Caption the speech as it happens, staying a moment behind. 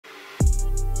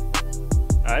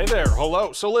Hi there,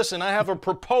 hello. So listen, I have a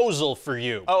proposal for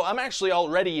you. Oh, I'm actually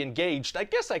already engaged. I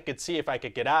guess I could see if I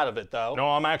could get out of it, though. No,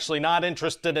 I'm actually not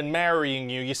interested in marrying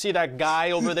you. You see that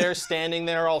guy over there standing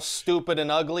there all stupid and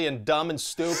ugly and dumb and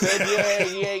stupid?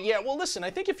 Yeah. Well, listen, I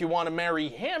think if you want to marry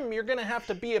him, you're gonna have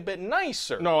to be a bit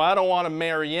nicer. No, I don't want to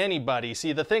marry anybody.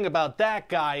 See, the thing about that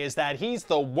guy is that he's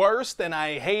the worst and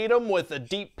I hate him with a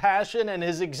deep passion and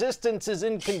his existence is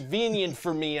inconvenient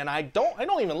for me and I don't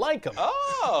even like him.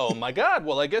 Oh, my God.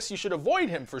 Well, I guess you should avoid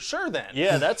him for sure then.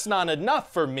 Yeah, that's not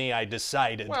enough for me, I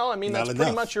decided. Well, I mean, that's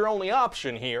pretty much your only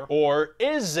option here. Or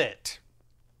is it?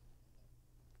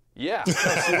 Yeah.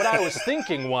 See, what I was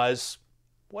thinking was,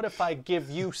 what if I give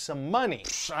you some money?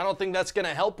 I don't think that's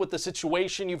gonna help with the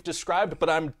situation you've described, but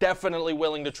I'm definitely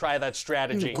willing to try that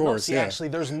strategy. Of course, See, actually,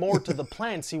 there's more to the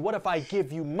plan. See, what if I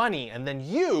give you money and then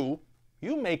you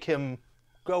make him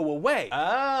go away?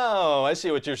 Oh, I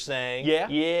see what you're saying. Yeah?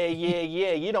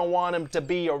 Yeah. You don't want him to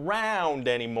be around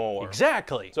anymore.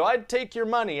 Exactly. So I'd take your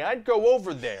money, I'd go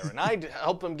over there, and I'd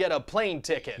help him get a plane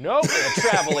ticket. Nope, a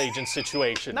travel agent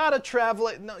situation. Not a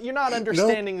travel, no, you're not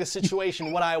understanding the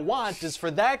situation. What I want is for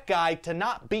that guy to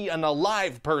not be an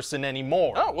alive person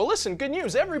anymore. Oh, well listen, good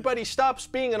news. Everybody stops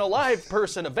being an alive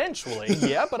person eventually.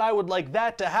 Yeah, but I would like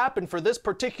that to happen for this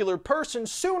particular person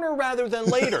sooner rather than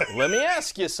later. Let me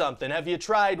ask you something. Have you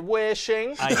tried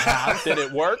wishing? I have. Did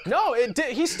it work? No, it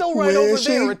did. He's still right over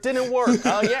there. It didn't work.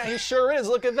 Oh, yeah, he sure is.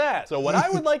 Look at that. So what I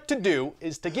would like to do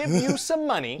is to give you some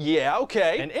money. Yeah,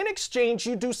 okay. And in exchange,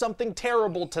 you do something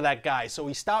terrible to that guy so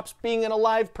he stops being an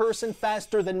alive person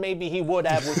faster than maybe he would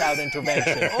have without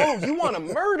intervention. Oh, you want a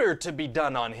murder to be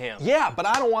done on him? Yeah, but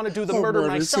I don't want to do the murder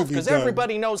myself because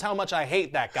everybody knows how much I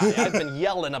hate that guy. I've been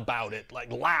yelling about it, like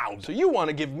loud. So you want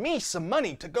to give me some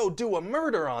money to go do a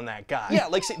murder on that guy? Yeah,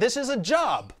 like, see, this is a job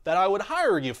that I would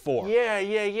hire you for.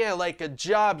 Yeah, like a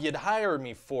job you'd hire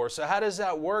me for. So how does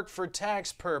that work for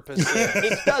tax purposes?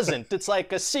 It doesn't. It's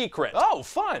like a secret. Oh,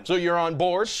 fun. So you're on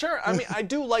board? Sure. I mean, I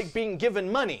do like being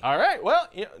given money. All right, well,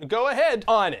 go ahead.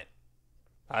 On it.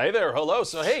 Hi there, hello.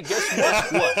 So hey, guess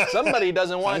what? Somebody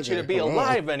doesn't want you to be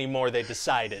alive anymore, they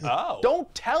decided. Oh.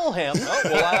 Don't tell him. Oh,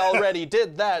 well, I already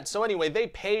did that. So anyway, they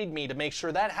paid me to make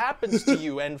sure that happens to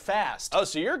you and fast. Oh,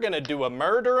 so you're gonna do a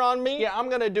murder on me? Yeah, I'm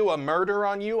gonna do a murder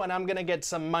on you and I'm gonna get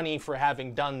some money for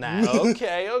having done that.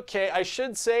 Okay. I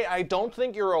should say, I don't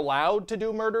think you're allowed to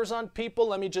do murders on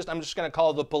people. I'm just gonna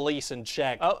call the police and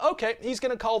check. Oh, okay, he's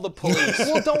gonna call the police.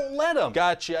 Well, don't let him.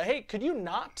 Gotcha. Hey, could you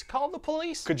not call the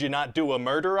police? Could you not do a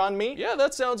murder on me? Yeah,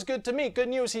 that sounds good to me. Good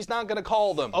news, he's not gonna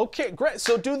call them. Okay, great,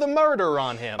 so do the murder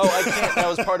on him. Oh, I can't, that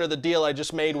was part of the deal I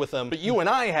just made with him. But you and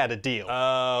I had a deal.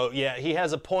 Oh, yeah, he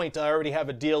has a point. I already have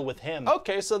a deal with him.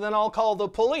 Okay, so then I'll call the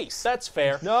police. That's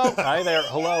fair. No, hi there,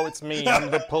 hello, it's me,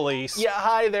 I'm the police. Yeah,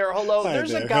 hi there, hello.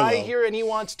 There's a guy here and he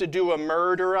wants to do a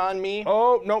murder on me.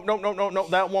 Oh, no,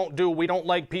 that won't do. We don't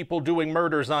like people doing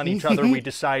murders on each other, we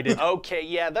decided. Okay,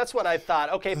 yeah, that's what I thought.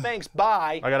 Okay, thanks,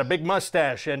 bye. I got a big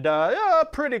mustache and,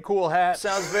 pretty cool hat.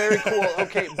 Sounds very cool.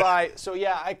 Okay, bye. So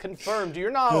yeah, I confirmed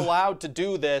you're not allowed to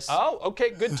do this. Oh, okay,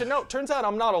 good to know. Turns out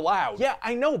I'm not allowed. Yeah,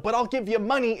 I know, but I'll give you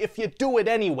money if you do it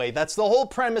anyway. That's the whole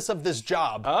premise of this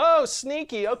job. Oh,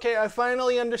 sneaky. Okay, I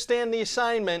finally understand the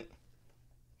assignment.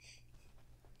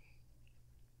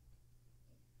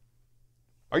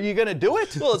 Are you gonna do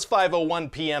it? Well, it's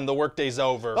 5:01 p.m. The workday's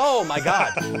over. Oh my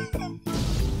God.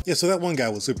 Yeah, so that one guy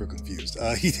was super confused.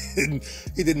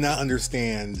 He did not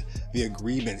understand the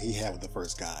agreement he had with the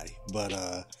first guy, but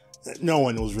no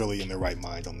one was really in their right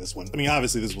mind on this one. I mean,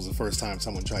 obviously this was the first time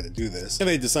someone tried to do this, and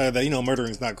they decided that,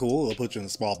 murdering's not cool. They'll put you in a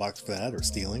small box for that, or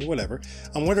stealing, or whatever.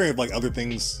 I'm wondering if like other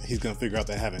things he's gonna figure out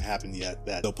that haven't happened yet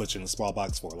that they'll put you in a small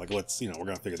box for. Like what's, we're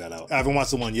gonna figure that out. I haven't watched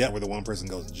the one yet where the one person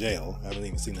goes to jail. I haven't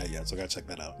even seen that yet, so I gotta check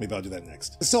that out. Maybe I'll do that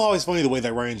next. It's still always funny the way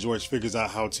that Ryan George figures out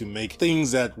how to make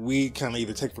things that we kind of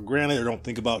either take for granted or don't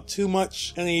think about too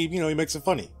much, and he makes it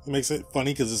funny. He makes it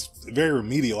funny because it's very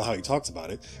remedial how he talks about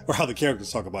it, or how the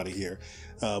characters talk about it here.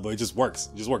 But it just works.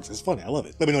 It just works. It's funny. I love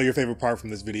it. Let me know your favorite part from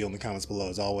this video in the comments below,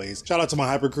 as always. Shout out to my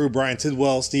hyper crew: Brian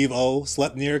Tidwell, Steve O,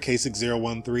 Slepnir,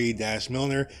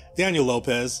 K6013-Milner, Daniel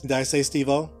Lopez. Did I say Steve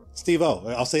O? Steve O.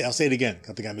 I'll say it again.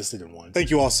 I think I missed it in one. Thank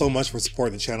you all so much for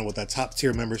supporting the channel with that top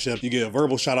tier membership. You get a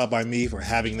verbal shout out by me for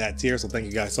having that tier, so thank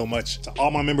you guys so much. To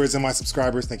all my members and my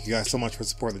subscribers, thank you guys so much for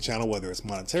supporting the channel, whether it's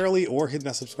monetarily or hitting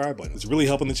that subscribe button. It's really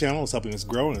helping the channel, it's helping us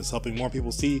grow, and it's helping more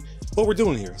people see what we're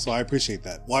doing here, so I appreciate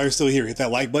that. While you're still here, hit that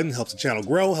like button. Helps the channel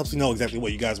grow, helps me know exactly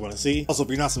what you guys want to see. Also, if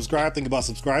you're not subscribed, think about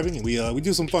subscribing, and we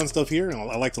do some fun stuff here, and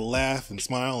I like to laugh and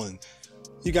smile, and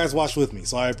you guys watch with me,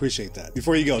 so I appreciate that.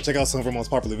 Before you go, check out some of our most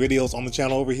popular videos on the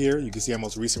channel over here. You can see our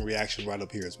most recent reaction right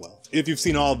up here as well. If you've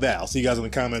seen all of that, I'll see you guys in the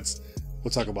comments.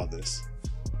 We'll talk about this.